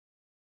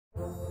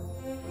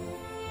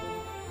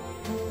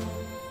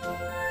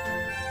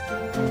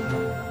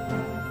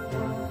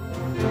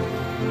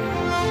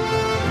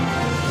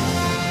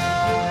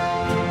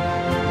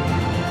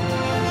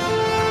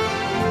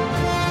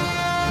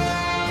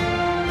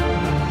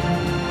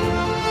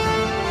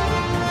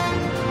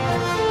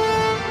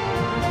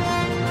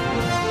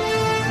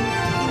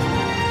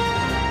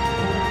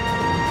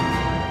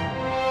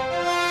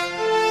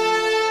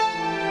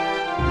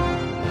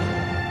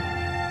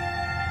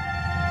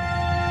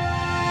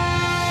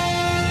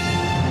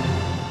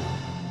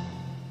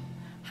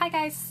Hi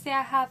guys, today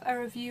I have a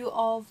review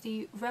of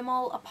the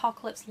Rimmel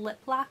Apocalypse lip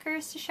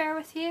lacquers to share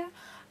with you.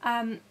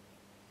 I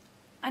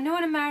know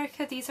in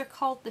America these are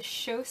called the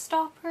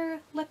Showstopper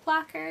lip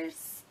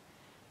lacquers,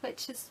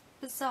 which is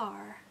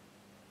bizarre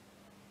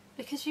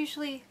because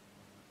usually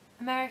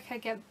America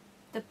get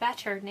the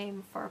better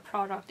name for a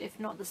product if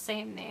not the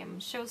same name.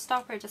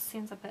 Showstopper just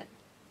seems a bit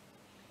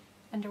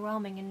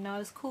underwhelming and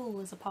not as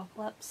cool as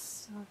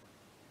Apocalypse, so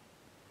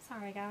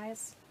sorry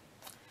guys.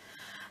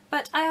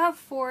 But I have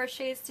 4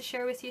 shades to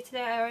share with you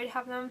today. I already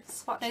have them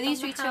swatched. Now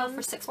these retail for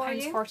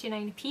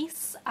 £6.49 a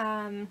piece.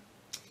 Yeah.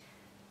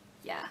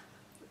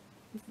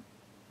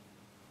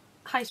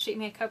 High street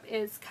makeup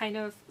is kind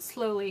of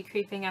slowly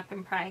creeping up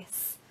in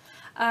price.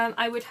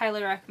 I would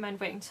highly recommend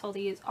waiting until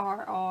these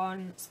are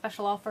on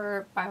special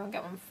offer. Buy one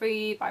get one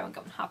free, buy one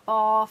get one half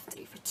off,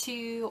 3 for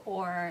 2,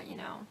 or you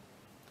know,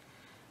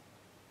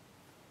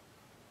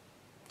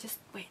 just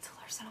wait till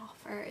there's an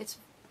offer. It's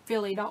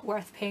really not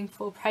worth paying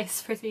full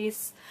price for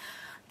these.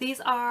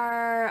 These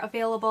are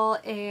available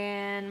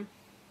in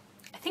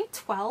I think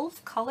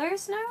 12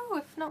 colours now,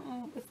 if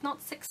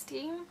not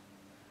 16.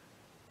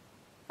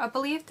 I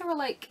believe there were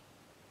like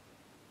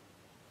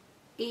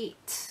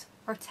 8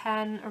 or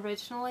 10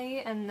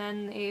 originally, and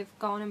then they've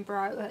gone and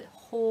brought out a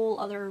whole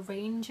other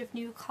range of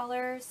new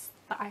colours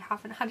that I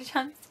haven't had a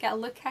chance to get a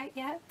look at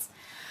yet.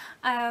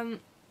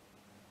 But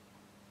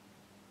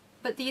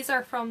these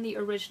are from the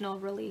original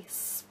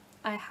release.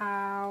 I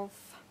have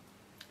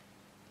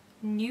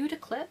Nude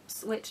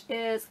Eclipse, which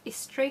is a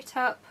straight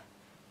up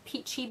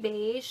peachy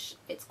beige.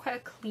 It's quite a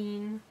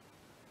clean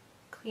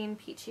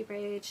peachy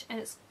beige, and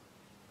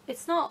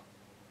it's not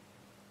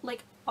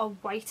like a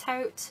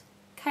whiteout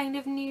kind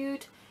of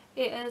nude.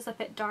 It is a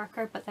bit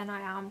darker, but then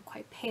I am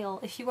quite pale.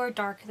 If you are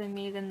darker than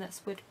me, then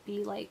this would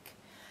be like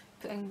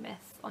putting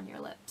mist on your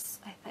lips,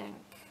 I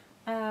think.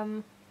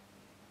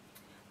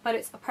 But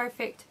it's a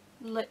perfect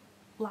lip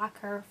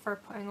lacquer for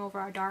putting over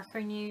a darker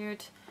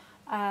nude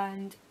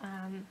and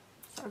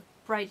sort of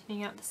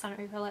brightening up the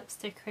center of your lips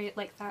to create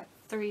like that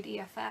 3D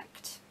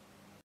effect.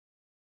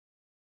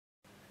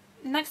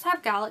 Next I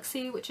have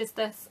Galaxy, which is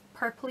this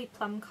purpley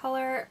plum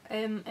colour.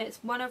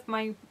 It's one of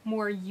my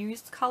more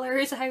used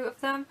colours out of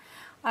them.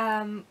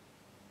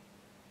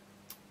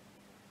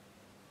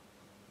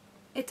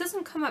 It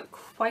doesn't come out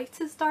quite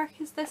as dark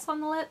as this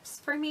on the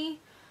lips for me,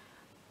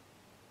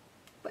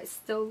 but it's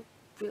still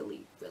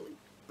really, really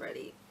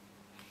pretty.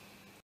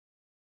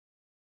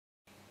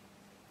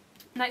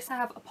 Next I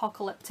have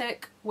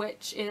Apocalyptic,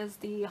 which is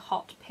the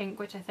hot pink,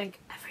 which I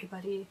think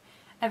everybody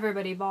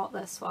bought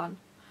this one.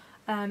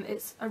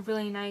 It's a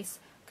really nice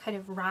kind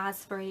of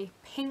raspberry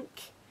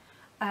pink,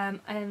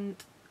 and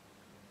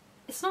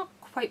it's not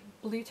quite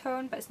blue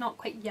toned, but it's not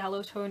quite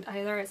yellow toned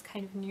either. It's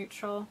kind of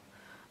neutral,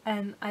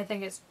 and I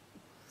think it's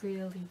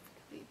really,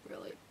 really,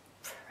 really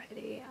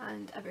pretty,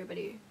 and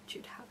everybody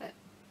should have it,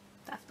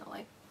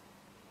 definitely.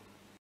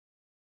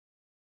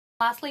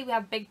 Lastly we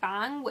have Big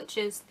Bang, which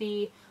is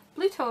the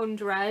blue toned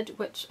red,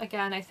 which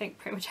again I think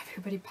pretty much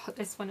everybody bought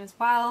this one as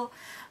well.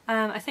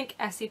 I think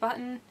Essie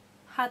Button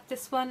had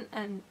this one,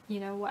 and you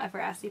know, whatever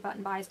Essie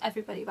Button buys,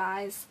 everybody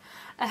buys,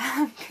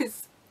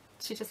 because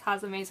she just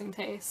has amazing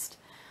taste.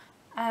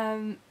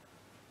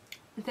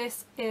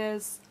 This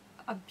is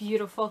a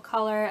beautiful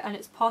colour, and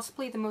it's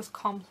possibly the most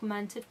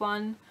complimented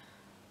one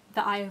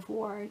that I have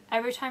worn.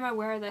 Every time I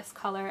wear this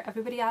colour,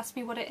 everybody asks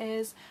me what it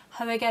is,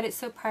 how I get it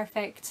so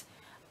perfect,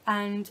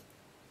 and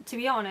to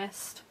be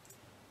honest,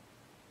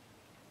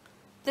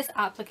 this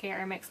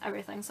applicator makes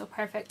everything so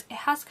perfect. It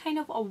has kind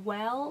of a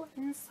well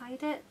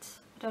inside it.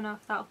 I don't know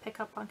if that'll pick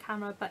up on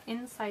camera, but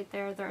inside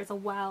there is a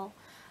well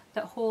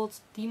that holds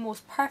the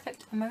most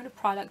perfect amount of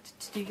product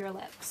to do your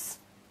lips.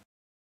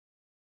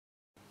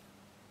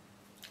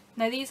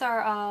 Now these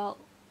are a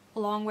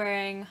long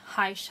wearing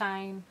high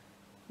shine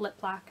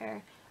lip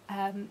lacquer.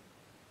 I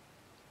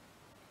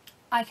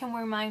can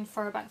wear mine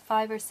for about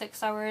 5 or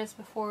 6 hours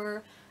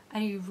before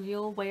any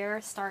real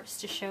wear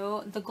starts to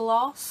show. The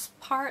gloss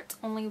part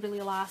only really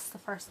lasts the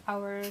first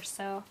hour or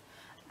so,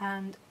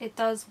 and it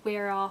does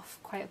wear off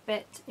quite a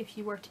bit if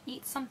you were to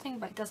eat something,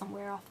 but it doesn't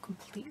wear off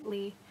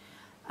completely.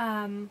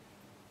 And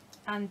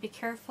be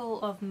careful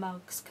of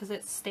mugs because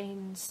it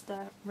stains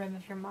the rim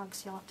of your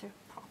mugs. You'll have to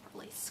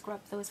properly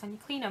scrub those when you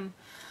clean them.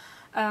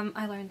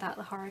 I learned that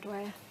the hard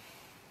way.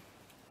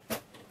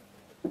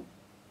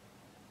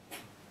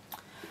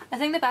 I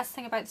think the best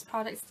thing about this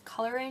product is the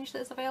colour range that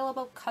is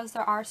available, because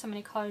there are so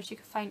many colours. You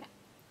can find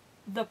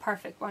the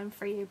perfect one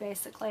for you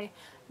basically.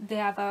 They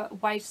have a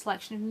wide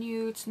selection of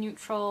nudes,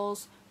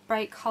 neutrals,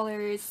 bright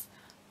colours,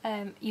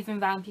 even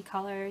vampy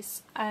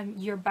colours,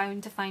 you're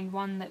bound to find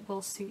one that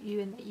will suit you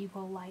and that you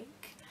will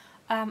like.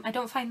 I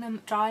don't find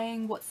them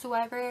drying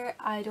whatsoever.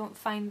 I don't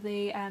find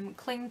they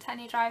cling to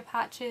any dry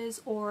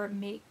patches or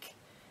make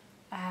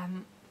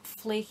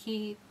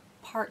flaky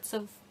parts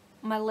of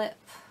my lip,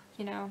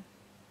 you know,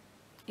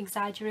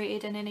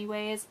 exaggerated in any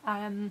ways.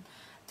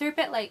 They're a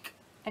bit like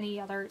any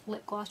other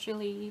lip gloss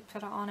really. You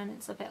put it on and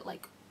it's a bit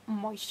like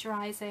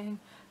moisturising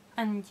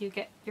and you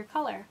get your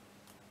colour.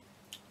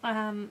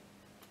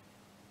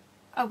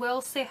 I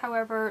will say,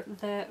 however,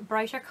 the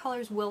brighter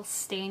colours will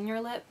stain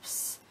your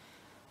lips,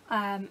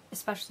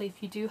 especially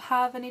if you do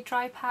have any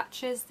dry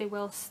patches. They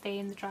will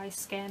stain the dry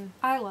skin.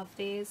 I love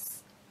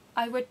these.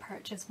 I would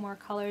purchase more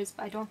colours,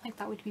 but I don't think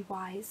that would be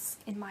wise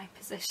in my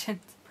position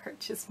to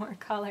purchase more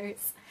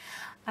colours.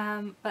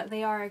 But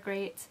they are a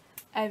great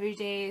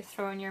everyday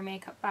throw in your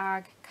makeup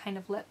bag kind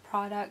of lip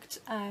product.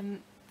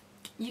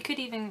 You could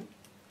even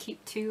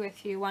keep two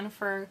with you, one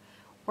for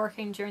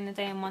working during the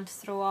day and one to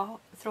throw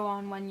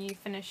on when you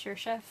finish your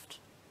shift.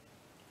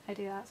 I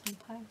do that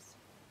sometimes.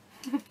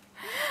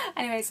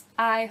 Anyways,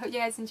 I hope you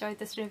guys enjoyed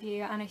this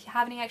review, and if you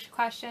have any extra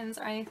questions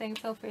or anything,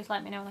 feel free to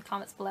let me know in the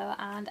comments below.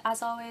 And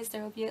as always,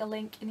 there will be a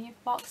link in the info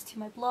box to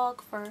my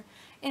blog for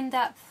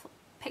in-depth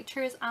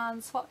pictures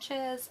and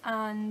swatches,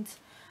 and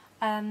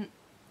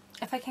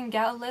if I can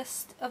get a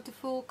list of the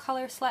full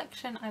colour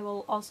selection, I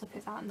will also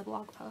put that in the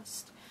blog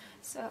post.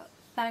 So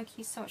thank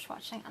you so much for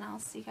watching, and I'll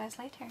see you guys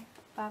later.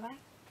 Bye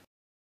bye.